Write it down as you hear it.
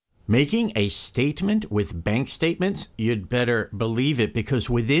Making a statement with bank statements, you'd better believe it, because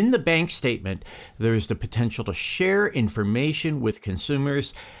within the bank statement, there's the potential to share information with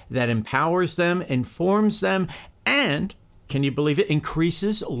consumers that empowers them, informs them, and, can you believe it,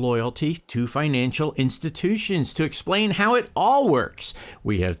 increases loyalty to financial institutions. To explain how it all works,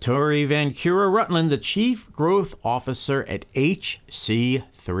 we have Tori VanCura-Rutland, the Chief Growth Officer at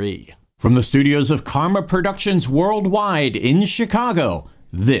HC3. From the studios of Karma Productions Worldwide in Chicago,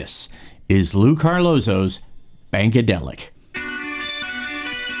 this is Lou Carlozo's Bankadelic.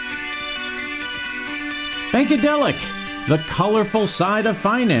 Bankadelic, the colorful side of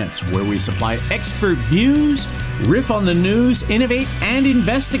finance, where we supply expert views, riff on the news, innovate and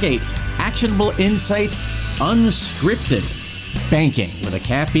investigate actionable insights, unscripted. Banking with a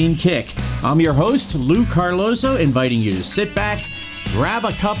caffeine kick. I'm your host, Lou Carlozo, inviting you to sit back, grab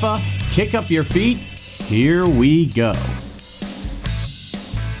a cuppa, kick up your feet. Here we go.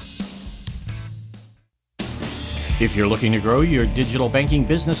 If you're looking to grow your digital banking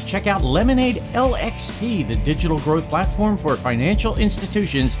business, check out Lemonade LXP, the digital growth platform for financial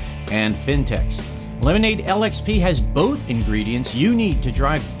institutions and fintechs. Lemonade LXP has both ingredients you need to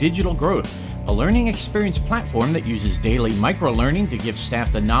drive digital growth: a learning experience platform that uses daily micro-learning to give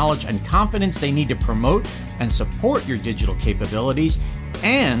staff the knowledge and confidence they need to promote and support your digital capabilities,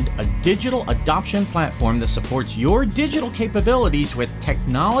 and a digital adoption platform that supports your digital capabilities with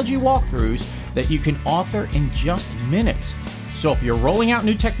technology walkthroughs that you can author in just minutes. So if you're rolling out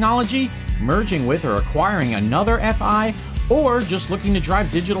new technology, merging with or acquiring another FI, or just looking to drive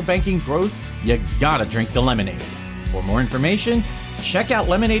digital banking growth, you gotta drink the lemonade. For more information, check out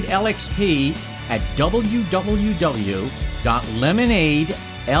Lemonade LXP at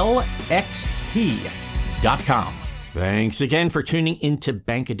www.lemonadelxp.com. Thanks again for tuning into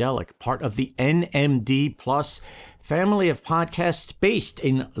Bankadelic, part of the NMD Plus family of podcasts based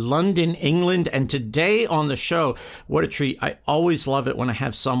in London, England. And today on the show, what a treat. I always love it when I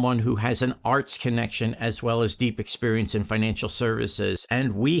have someone who has an arts connection as well as deep experience in financial services.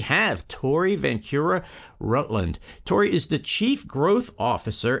 And we have Tori VanCura-Rutland. Tori is the Chief Growth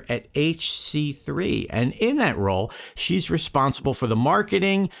Officer at HC3. And in that role, she's responsible for the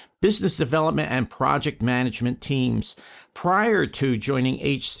marketing, business development, and project management teams. Prior to joining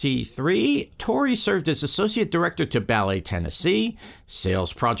HC3, Tori served as Associate Director to Ballet, Tennessee,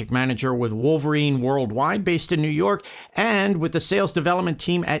 Sales Project Manager with Wolverine Worldwide based in New York, and with the Sales Development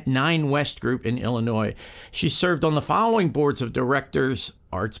Team at 9 West Group in Illinois. She served on the following boards of directors: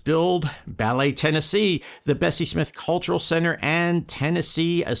 Arts Build, Ballet Tennessee, the Bessie Smith Cultural Center, and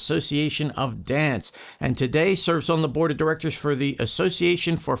Tennessee Association of Dance. And today serves on the board of directors for the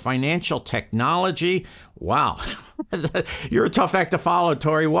Association for Financial Technology. Wow. You're a tough act to follow,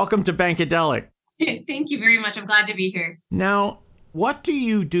 Tori. Welcome to Bankadelic. Thank you very much. I'm glad to be here. Now, what do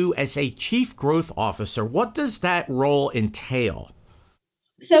you do as a Chief Growth Officer? What does that role entail?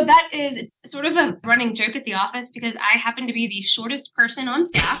 So that is sort of a running joke at the office because I happen to be the shortest person on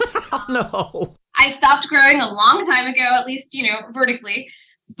staff. Oh, no. I stopped growing a long time ago, at least, vertically.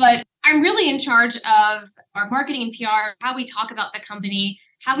 But I'm really in charge of our marketing and PR, how we talk about the company,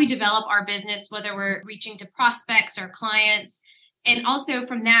 how we develop our business, whether we're reaching to prospects or clients, and also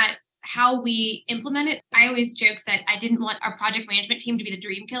from that, how we implement it. I always joke that I didn't want our project management team to be the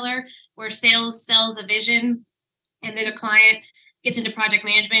dream killer, where sales sells a vision and then a client gets into project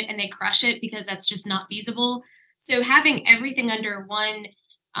management and they crush it because that's just not feasible. So having everything under one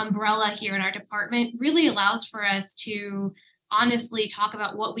umbrella here in our department really allows for us to honestly talk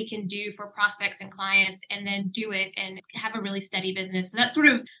about what we can do for prospects and clients and then do it and have a really steady business. So that's sort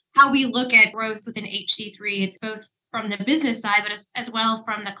of how we look at growth within HC3. It's both from the business side, but as well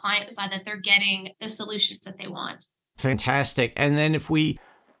from the client side, that they're getting the solutions that they want. Fantastic. And then if we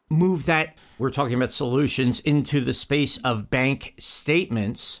move that, we're talking about solutions, into the space of bank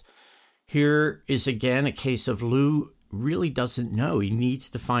statements, here is again a case of Lou really doesn't know. He needs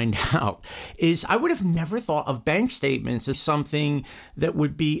to find out. I would have never thought of bank statements as something that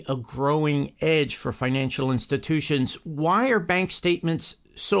would be a growing edge for financial institutions. Why are bank statements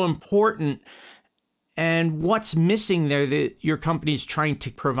so important, and what's missing there that your company is trying to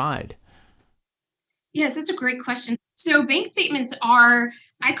provide? Yes, that's a great question. So bank statements are,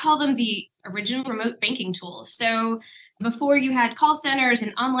 I call them the original remote banking tool. So before you had call centers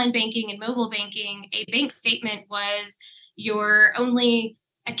and online banking and mobile banking, a bank statement was your only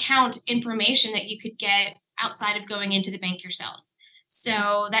account information that you could get outside of going into the bank yourself.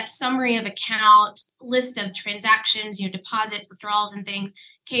 So that summary of account, list of transactions, deposits, withdrawals, and things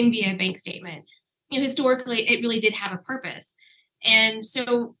came via a bank statement. Historically, it really did have a purpose. And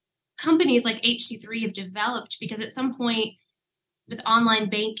so companies like HC3 have developed, because at some point with online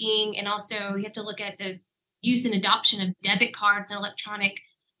banking, and also you have to look at the use and adoption of debit cards and electronic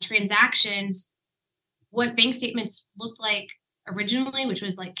transactions, what bank statements looked like originally, which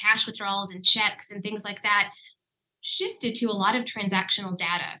was like cash withdrawals and checks and things like that, shifted to a lot of transactional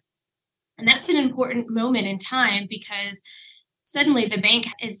data. And that's an important moment in time because suddenly the bank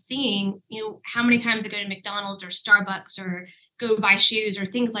is seeing, how many times I go to McDonald's or Starbucks or go buy shoes or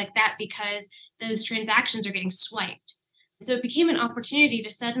things like that because those transactions are getting swiped. So it became an opportunity to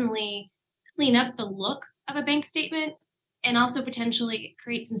suddenly clean up the look of a bank statement and also potentially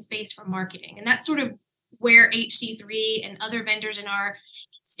create some space for marketing. And that's sort of where HC3 and other vendors in our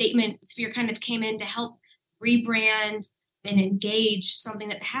statement sphere kind of came in to help rebrand and engage something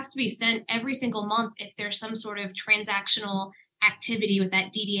that has to be sent every single month if there's some sort of transactional activity with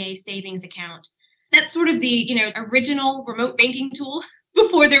that DDA savings account. That's sort of the, original remote banking tool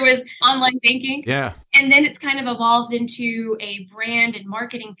before there was online banking. Yeah. And then it's kind of evolved into a brand and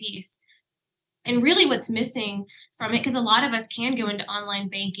marketing piece. And really what's missing from it, because a lot of us can go into online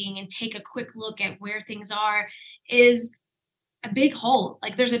banking and take a quick look at where things are, is a big hole.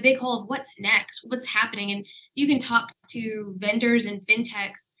 Like there's a big hole of what's next, what's happening. And you can talk to vendors and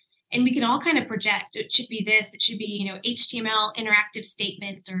fintechs and we can all kind of project it should be this, it should be, HTML interactive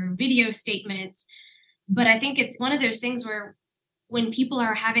statements or video statements. But I think it's one of those things where when people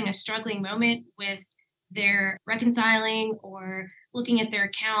are having a struggling moment with their reconciling or looking at their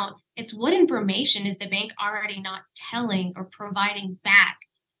account, it's what information is the bank already not telling or providing back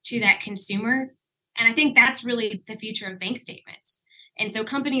to that consumer. And I think that's really the future of bank statements. And so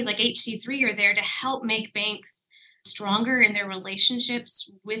companies like HC3 are there to help make banks stronger in their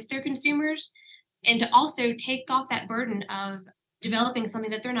relationships with their consumers and to also take off that burden of developing something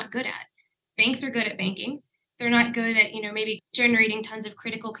that they're not good at. Banks are good at banking. They're not good at, maybe generating tons of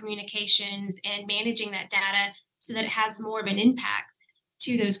critical communications and managing that data so that it has more of an impact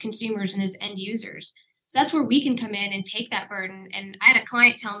to those consumers and those end users. So that's where we can come in and take that burden. And I had a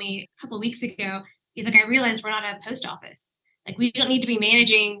client tell me a couple of weeks ago, he's like, I realized we're not a post office. Like we don't need to be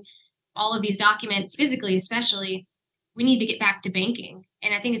managing all of these documents physically, especially. We need to get back to banking.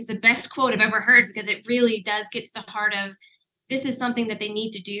 And I think it's the best quote I've ever heard because it really does get to the heart of this is something that they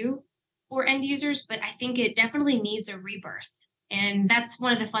need to do for end users, but I think it definitely needs a rebirth. And that's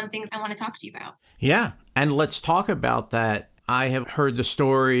one of the fun things I want to talk to you about. Yeah. And let's talk about that. I have heard the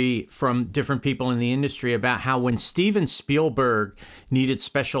story from different people in the industry about how when Steven Spielberg needed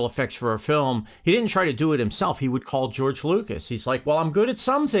special effects for a film, he didn't try to do it himself. He would call George Lucas. He's like, well, I'm good at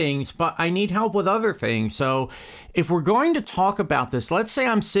some things, but I need help with other things. So if we're going to talk about this, let's say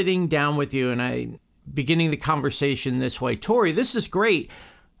I'm sitting down with you and I'm beginning the conversation this way. Tori, this is great.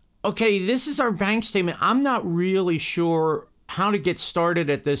 Okay, this is our bank statement. I'm not really sure how to get started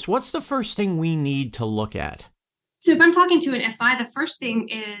at this. What's the first thing we need to look at? So if I'm talking to an FI, the first thing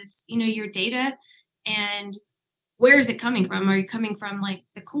is, your data and where is it coming from? Are you coming from like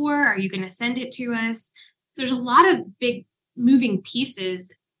the core? Are you going to send it to us? So there's a lot of big moving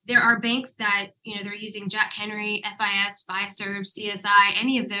pieces. There are banks that, they're using Jack Henry, FIS, Fiserv, CSI,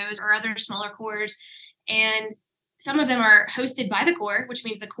 any of those or other smaller cores. And some of them are hosted by the core, which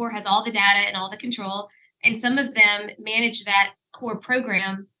means the core has all the data and all the control. And some of them manage that core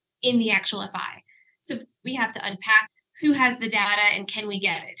program in the actual FI. So we have to unpack who has the data and can we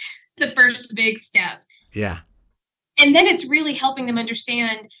get it? The first big step. Yeah. And then it's really helping them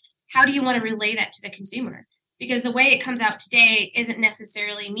understand how do you want to relay that to the consumer? Because the way it comes out today isn't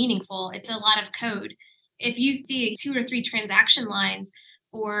necessarily meaningful. It's a lot of code. If you see 2 or 3 transaction lines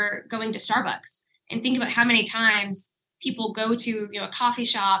for going to Starbucks and think about how many times people go to a coffee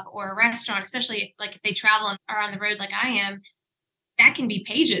shop or a restaurant, especially like if they travel and are on the road like I am, that can be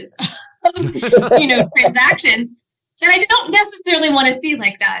pages of transactions that I don't necessarily want to see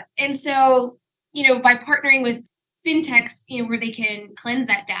like that. And so, by partnering with fintechs, where they can cleanse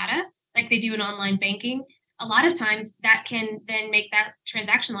that data like they do in online banking, a lot of times that can then make that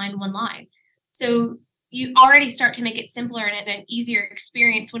transaction line one line. So you already start to make it simpler and an easier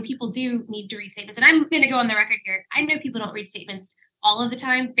experience when people do need to read statements. And I'm going to go on the record here. I know people don't read statements all of the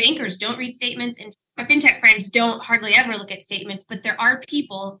time. Bankers don't read statements, and my fintech friends don't hardly ever look at statements, but there are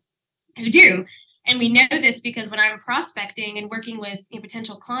people who do. And we know this because when I'm prospecting and working with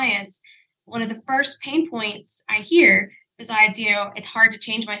potential clients, one of the first pain points I hear, besides, it's hard to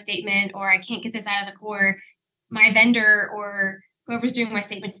change my statement or I can't get this out of the core, my vendor or whoever's doing my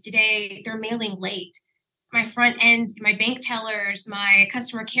statements today, they're mailing late. My front end, my bank tellers, my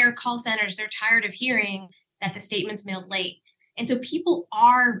customer care call centers, they're tired of hearing that the statement's mailed late. And so people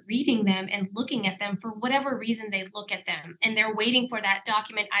are reading them and looking at them for whatever reason they look at them. And they're waiting for that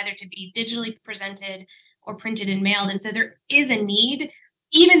document either to be digitally presented or printed and mailed. And so there is a need,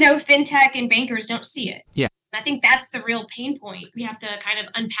 even though fintech and bankers don't see it. Yeah. I think that's the real pain point. We have to kind of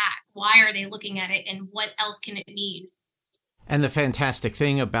unpack why are they looking at it and what else can it need? And the fantastic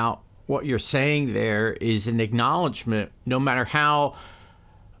thing about what you're saying there is an acknowledgement, no matter how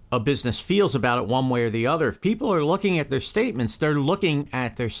a business feels about it one way or the other. If people are looking at their statements, they're looking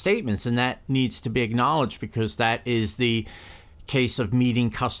at their statements, and that needs to be acknowledged because that is the case of meeting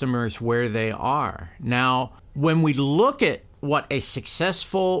customers where they are. Now, when we look at what a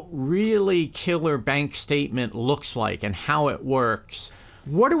successful, really killer bank statement looks like and how it works,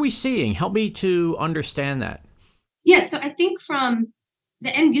 what are we seeing? Help me to understand that. Yeah, so I think from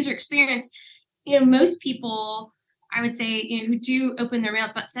the end user experience, most people, I would say, who do open their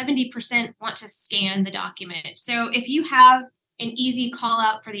mails, about 70% want to scan the document. So if you have an easy call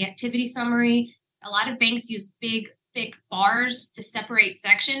out for the activity summary, a lot of banks use big, thick bars to separate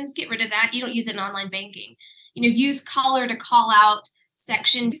sections. Get rid of that. You don't use it in online banking. Use color to call out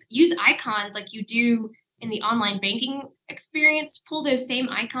sections. Use icons like you do in the online banking experience. Pull those same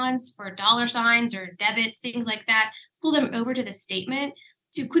icons for dollar signs or debits, things like that. Pull them over to the statement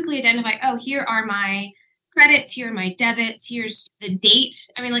to quickly identify, oh, here are my credits, here are my debits, here's the date.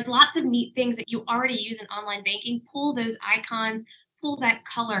 Lots of neat things that you already use in online banking. Pull those icons, pull that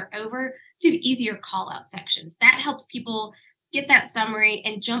color over to easier call out sections. That helps people get that summary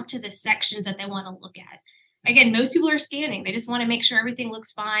and jump to the sections that they want to look at. Again, most people are scanning. They just want to make sure everything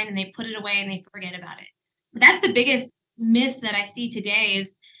looks fine and they put it away and they forget about it. But that's the biggest miss that I see today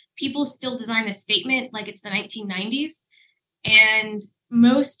is people still design a statement like it's the 1990s. And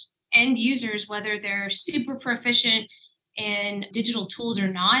most end users, whether they're super proficient in digital tools or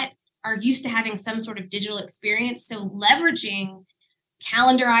not, are used to having some sort of digital experience. So leveraging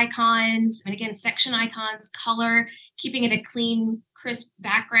calendar icons, and again, section icons, color, keeping it a clean, crisp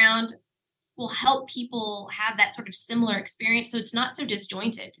background will help people have that sort of similar experience. So it's not so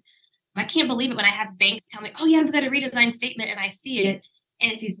disjointed. I can't believe it when I have banks tell me, oh yeah, I've got a redesigned statement and I see it.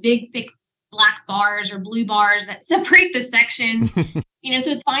 And it's these big, thick black bars or blue bars that separate the sections. So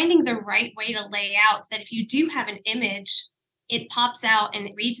it's finding the right way to lay out so that if you do have an image, it pops out and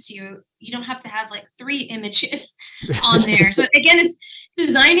it reads to you. You don't have to have like 3 images on there. So again, it's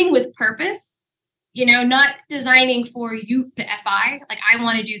designing with purpose, not designing for you, the FI, like I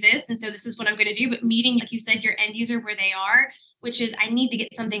want to do this. And so this is what I'm going to do, but meeting, like you said, your end user where they are, which is I need to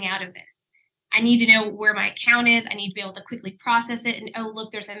get something out of this. I need to know where my account is. I need to be able to quickly process it. And, oh,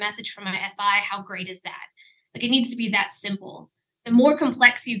 look, there's a message from my FI. How great is that? Like, it needs to be that simple. The more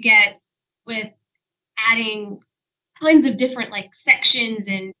complex you get with adding tons of different like sections,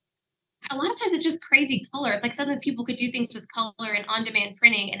 and a lot of times it's just crazy color. Like suddenly people could do things with color and on-demand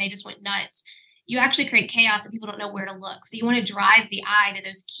printing and they just went nuts. You actually create chaos and people don't know where to look. So you want to drive the eye to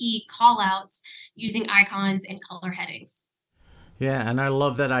those key call outs using icons and color headings. Yeah, and I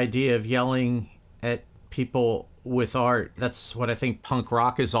love that idea of yelling at people with art. That's what I think punk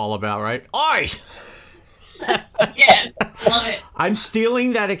rock is all about, right? Oi! Yes, love it. I'm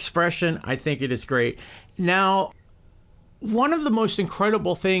stealing that expression. I think it is great. Now, one of the most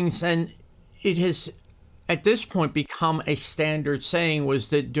incredible things, and it has at this point become a standard saying, was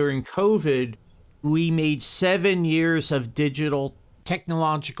that during COVID, we made 7 years of digital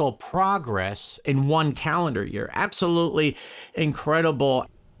technological progress in one calendar year. Absolutely incredible.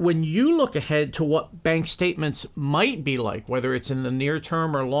 When you look ahead to what bank statements might be like, whether it's in the near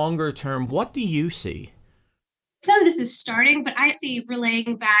term or longer term, what do you see? Some of this is starting, but I see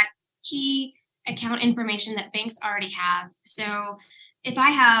relaying back key account information that banks already have. So if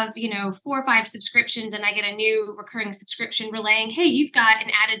I have, 4 or 5 subscriptions and I get a new recurring subscription relaying, hey, you've got an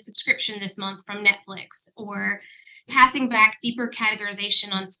added subscription this month from Netflix, or passing back deeper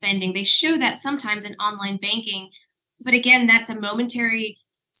categorization on spending. They show that sometimes in online banking. But again, that's a momentary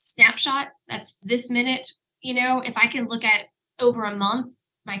snapshot. That's this minute. If I can look at over a month,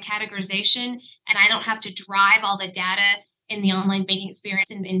 my categorization, and I don't have to drive all the data in the online banking experience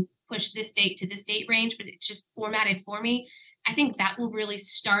and push this date to this date range, but it's just formatted for me. I think that will really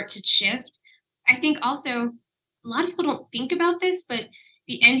start to shift. I think also a lot of people don't think about this, but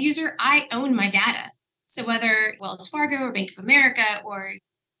the end user, I own my data. So whether Wells Fargo or Bank of America or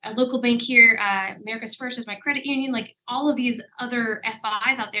a local bank here, America's First is my credit union, like all of these other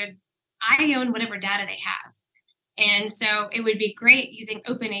FIs out there, I own whatever data they have. And so it would be great using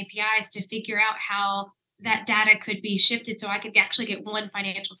open APIs to figure out how that data could be shifted so I could actually get one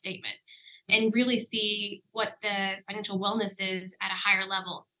financial statement and really see what the financial wellness is at a higher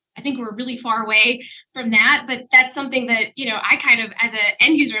level. I think we're really far away from that, but that's something that, I kind of, as an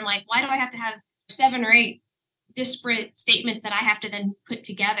end user, I'm like, why do I have to have 7 or 8 disparate statements that I have to then put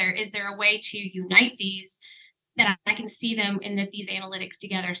together? Is there a way to unite these that I can see them in these analytics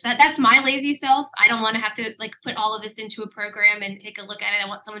together? So that's my lazy self. I don't want to have to like put all of this into a program and take a look at it. I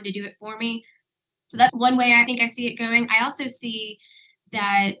want someone to do it for me. So that's one way I think I see it going. I also see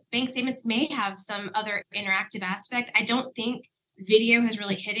that bank statements may have some other interactive aspect. I don't think video has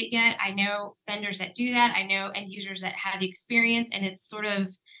really hit it yet. I know vendors that do that. I know end users that have the experience, and it's sort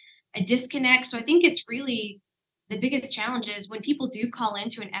of a disconnect. So I think it's really the biggest challenge is when people do call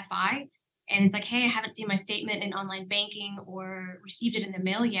into an FI and it's like, hey, I haven't seen my statement in online banking or received it in the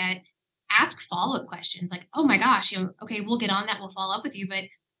mail yet. Ask follow-up questions like, oh my gosh, okay, we'll get on that. We'll follow up with you. But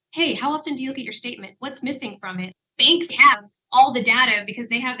hey, how often do you look at your statement? What's missing from it? Banks have all the data because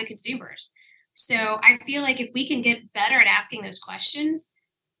they have the consumers. So I feel like if we can get better at asking those questions,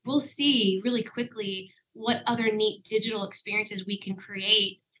 we'll see really quickly what other neat digital experiences we can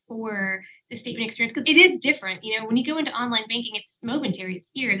create for the statement experience. Because it is different. When you go into online banking, it's momentary.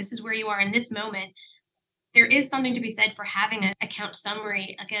 It's here. This is where you are in this moment. There is something to be said for having an account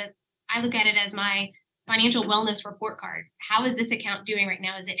summary. I look at it as my financial wellness report card. How is this account doing right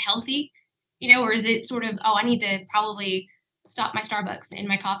now? Is it healthy? Or is it sort of, oh, I need to probably stop my Starbucks and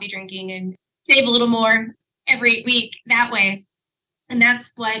my coffee drinking and save a little more every week that way. And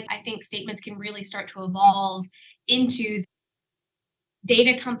that's what I think statements can really start to evolve into.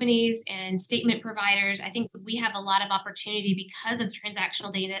 Data companies and statement providers, I think we have a lot of opportunity because of the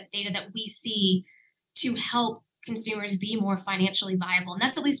transactional data that we see to help consumers be more financially viable. And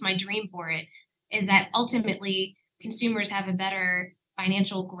that's at least my dream for it, is that ultimately consumers have a better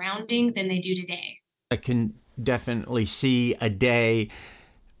financial grounding than they do today. I can definitely see a day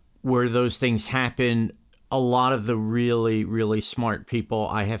where those things happen. A lot of the really, really smart people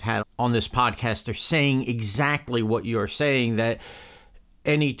I have had on this podcast are saying exactly what you're saying, that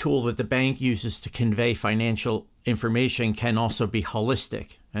any tool that the bank uses to convey financial information can also be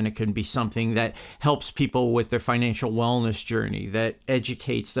holistic. And it can be something that helps people with their financial wellness journey, that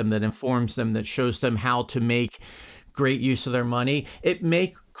educates them, that informs them, that shows them how to make great use of their money. It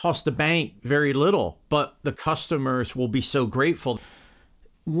may cost the bank very little, but the customers will be so grateful.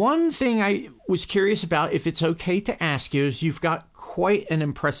 One thing I was curious about, if it's okay to ask you, is you've got quite an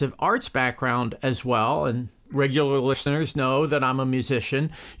impressive arts background as well. And regular listeners know that I'm a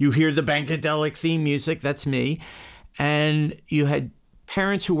musician. You hear the Bankadelic theme music, that's me. And you had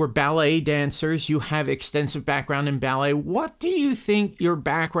parents who were ballet dancers. You have extensive background in ballet. What do you think your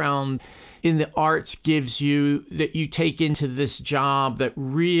background in the arts gives you that you take into this job that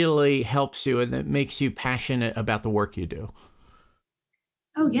really helps you and that makes you passionate about the work you do?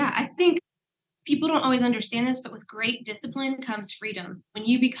 Oh, yeah. I think people don't always understand this, but with great discipline comes freedom. When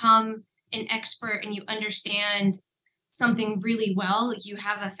you become an expert and you understand something really well, you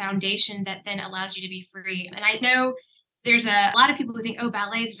have a foundation that then allows you to be free. And I know there's a lot of people who think, oh,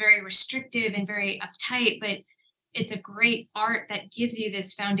 ballet is very restrictive and very uptight, but it's a great art that gives you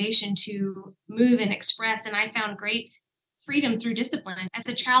this foundation to move and express. And I found great freedom through discipline. As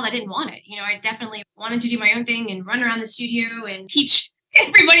a child, I didn't want it. I definitely wanted to do my own thing and run around the studio and teach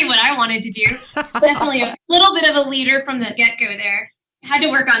everybody what I wanted to do. Definitely a little bit of a leader from the get-go there. Had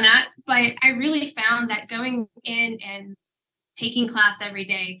to work on that, but I really found that going in and taking class every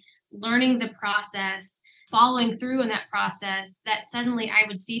day, learning the process, following through in that process, that suddenly I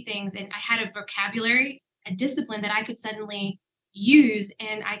would see things and I had a vocabulary, a discipline that I could suddenly use,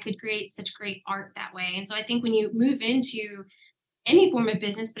 and I could create such great art that way. And so I think when you move into any form of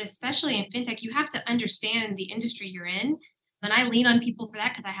business, but especially in fintech, you have to understand the industry you're in. And I lean on people for that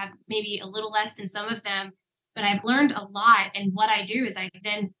because I have maybe a little less than some of them. But I've learned a lot. And what I do is I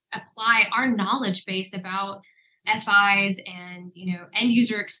then apply our knowledge base about FIs and, end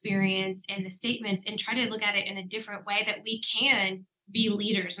user experience and the statements and try to look at it in a different way that we can be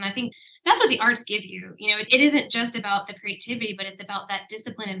leaders. And I think that's what the arts give you. It isn't just about the creativity, but it's about that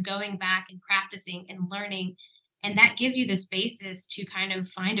discipline of going back and practicing and learning. And that gives you this basis to kind of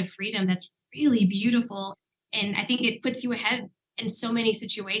find a freedom that's really beautiful. And I think it puts you ahead in so many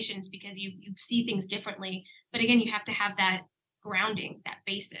situations because you see things differently. But again, you have to have that grounding, that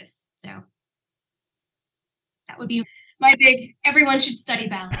basis. So that would be my big, everyone should study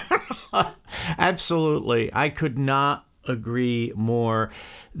ballet. Absolutely. I could not agree more.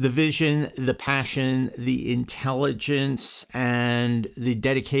 The vision, the passion, the intelligence, and the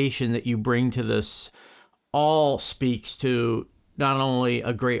dedication that you bring to this all speaks to not only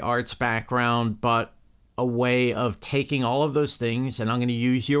a great arts background, but a way of taking all of those things, and I'm going to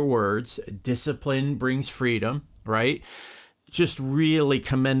use your words, discipline brings freedom, right? just really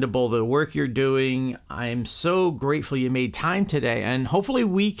commendable, the work you're doing. I'm so grateful you made time today, and hopefully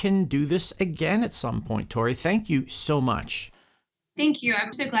we can do this again at some point, Tori. Thank you so much. Thank you.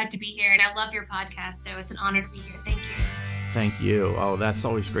 I'm so glad to be here, and I love your podcast, so it's an honor to be here. Thank you. Thank you. Oh, that's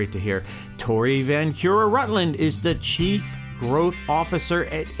always great to hear. Tori VanCura-Rutland is the Chief Growth Officer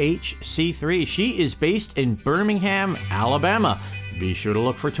at HC3. She is based in Birmingham, Alabama. Be sure to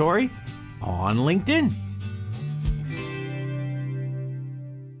look for Tori on LinkedIn.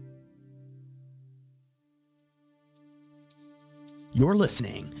 You're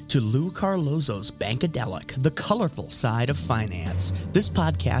listening to Lou Carlozo's Bankadelic, the colorful side of finance. This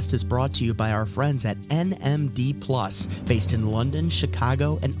podcast is brought to you by our friends at NMD Plus, based in London,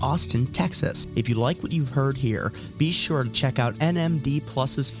 Chicago, and Austin, Texas. If you like what you've heard here, be sure to check out NMD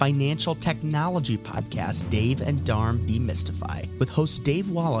Plus's financial technology podcast, Dave and Dharm Demystify, with hosts Dave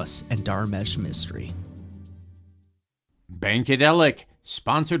Wallace and Dharmesh Mistry. Bankadelic,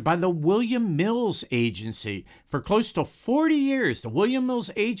 sponsored by the William Mills Agency. For close to 40 years, the William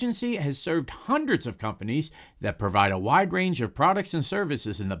Mills Agency has served hundreds of companies that provide a wide range of products and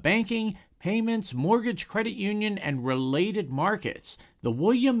services in the banking, payments, mortgage, credit union, and related markets. The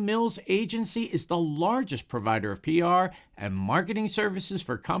William Mills Agency is the largest provider of PR and marketing services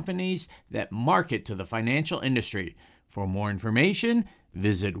for companies that market to the financial industry. For more information,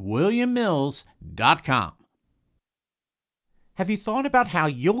 visit williammills.com. Have you thought about how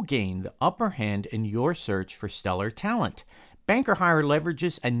you'll gain the upper hand in your search for stellar talent? Banker Hire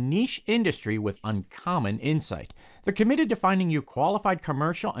leverages a niche industry with uncommon insight. They're committed to finding you qualified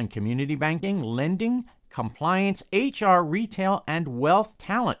commercial and community banking, lending, compliance, HR, retail, and wealth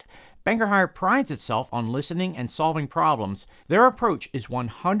talent. Banker Hire prides itself on listening and solving problems. Their approach is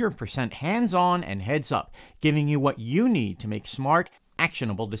 100% hands-on and heads-up, giving you what you need to make smart,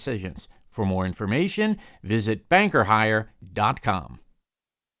 actionable decisions. For more information, visit bankerhire.com.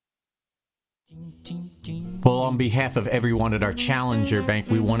 Well, on behalf of everyone at our Challenger Bank,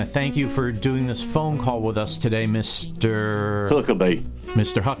 we want to thank you for doing this phone call with us today, Mr. Huckabee.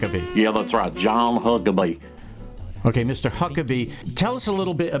 Mr. Huckabee. Yeah, that's right, John Huckabee. Okay, Mr. Huckabee, tell us a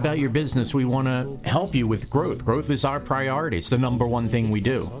little bit about your business. We want to help you with growth. Growth is our priority. It's the number one thing we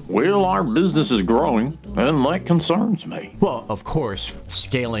do. Well, our business is growing, and that concerns me. Well, of course,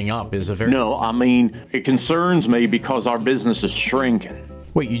 scaling up is a very... No, I mean, it concerns me because our business is shrinking.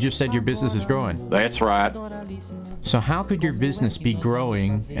 Wait, you just said your business is growing. That's right. So how could your business be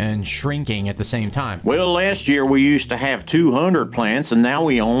growing and shrinking at the same time? Well, last year we used to have 200 plants, and now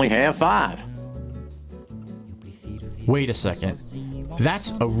we only have 5. Wait a second.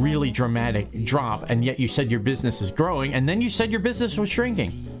 That's a really dramatic drop, and yet you said your business is growing, and then you said your business was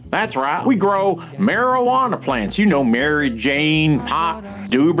shrinking. That's right. We grow marijuana plants. You know, Mary Jane, pot,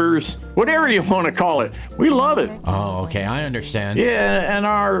 dubers, whatever you want to call it. We love it. Oh, okay. I understand. Yeah, and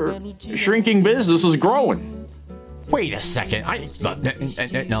our shrinking business is growing. Wait a second.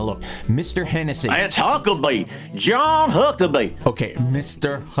 Now look, Mr. Hennessy. That's Huckabee. John Huckabee. Okay,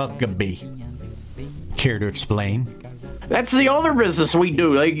 Mr. Huckabee. Care to explain? That's the other business we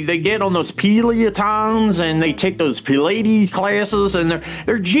do. They get on those Peloton's and they take those Pilates classes, and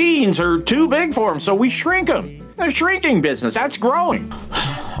their jeans are too big for them, so we shrink them. A shrinking business. That's growing.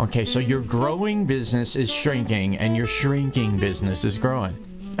 Okay, so your growing business is shrinking, and your shrinking business is growing.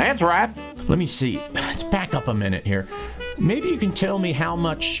 That's right. Let me see. Let's back up a minute here. Maybe you can tell me how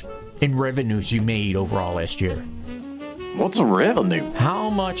much in revenues you made overall last year. What's the revenue? How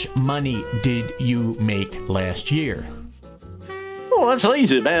much money did you make last year? Well, that's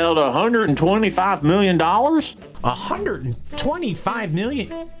easy. About $125 million. $125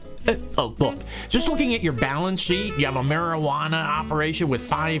 million? Oh, look, just looking at your balance sheet, you have a marijuana operation with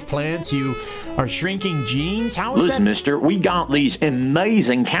 5 plants, you are shrinking jeans. How is Listen, that? mister, we got these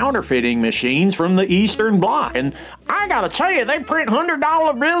amazing counterfeiting machines from the Eastern Bloc, and I gotta tell you, they print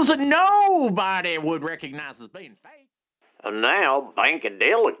 $100 bills that nobody would recognize as being fake. And now,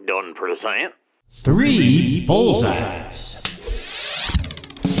 Bankadelic done present 3 bullseyes.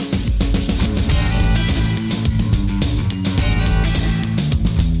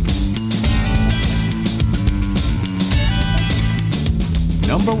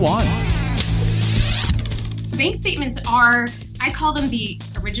 Number 1. Bank statements are, I call them the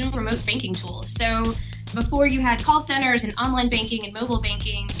original remote banking tool. So before you had call centers and online banking and mobile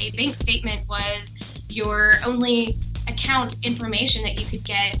banking, a bank statement was your only account information that you could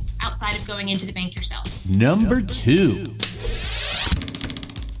get outside of going into the bank yourself. Number 2.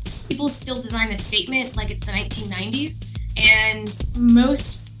 People still design a statement like it's the 1990s, and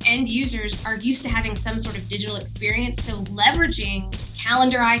most end users are used to having some sort of digital experience, so leveraging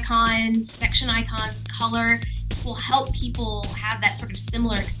calendar icons, section icons, color will help people have that sort of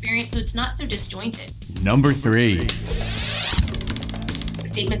similar experience so it's not so disjointed. Number 3.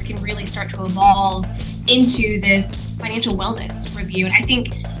 Statements can really start to evolve into this financial wellness review. And I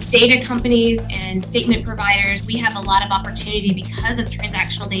think data companies and statement providers, we have a lot of opportunity because of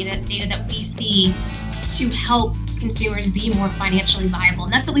transactional data that we see to help consumers be more financially viable.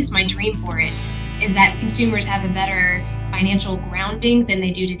 And that's at least my dream for it, is that consumers have a better financial grounding than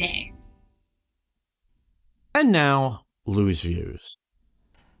they do today. And now, Lou's views.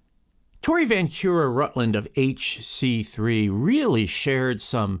 Tori VanCura-Rutland of HC3 really shared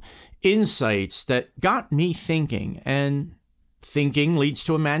some insights that got me thinking, and thinking leads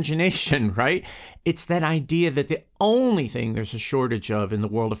to imagination, right? It's that idea that the only thing there's a shortage of in the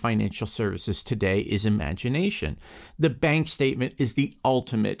world of financial services today is imagination. The bank statement is the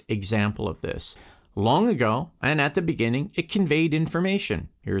ultimate example of this. Long ago, and at the beginning, it conveyed information.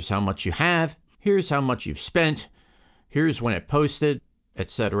 Here's how much you have, here's how much you've spent, here's when it posted,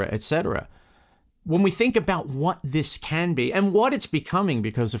 etc., etc. When we think about what this can be and what it's becoming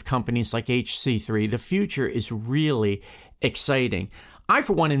because of companies like HC3, the future is really exciting. I,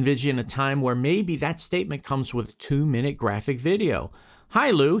 for one, envision a time where maybe that statement comes with a 2-minute graphic video.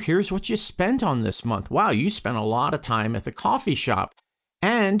 Hi, Lou, here's what you spent on this month. Wow, you spent a lot of time at the coffee shop.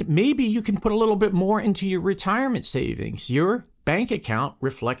 And maybe you can put a little bit more into your retirement savings. Your bank account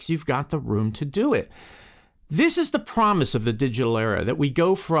reflects you've got the room to do it. This is the promise of the digital era, that we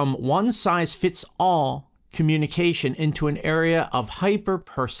go from one-size-fits-all communication into an area of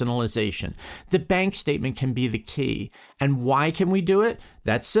hyper-personalization. The bank statement can be the key. And why can we do it?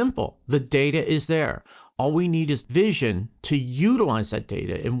 That's simple. The data is there. All we need is vision to utilize that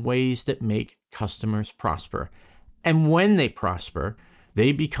data in ways that make customers prosper. And when they prosper,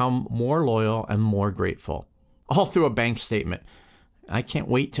 they become more loyal and more grateful, all through a bank statement. I can't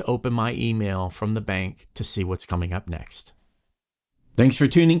wait to open my email from the bank to see what's coming up next. Thanks for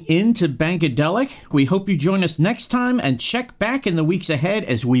tuning in to Bankadelic. We hope you join us next time and check back in the weeks ahead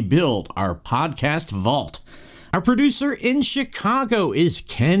as we build our podcast vault. Our producer in Chicago is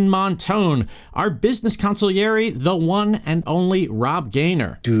Ken Montone. Our business consigliere, the one and only Rob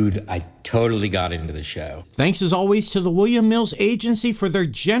Gaynor. Dude, I totally got into the show. Thanks as always to the William Mills Agency for their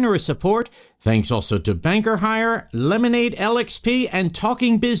generous support. Thanks also to Banker Hire, Lemonade LXP, and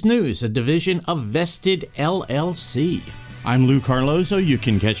Talking Biz News, a division of Vested LLC. I'm Lou Carlozo. You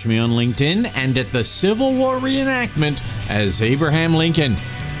can catch me on LinkedIn and at the Civil War reenactment as Abraham Lincoln.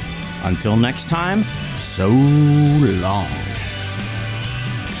 Until next time, so long.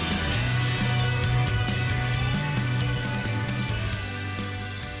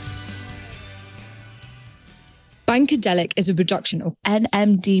 Bankadelic is a production of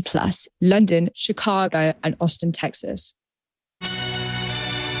NMD+, London, Chicago, and Austin, Texas.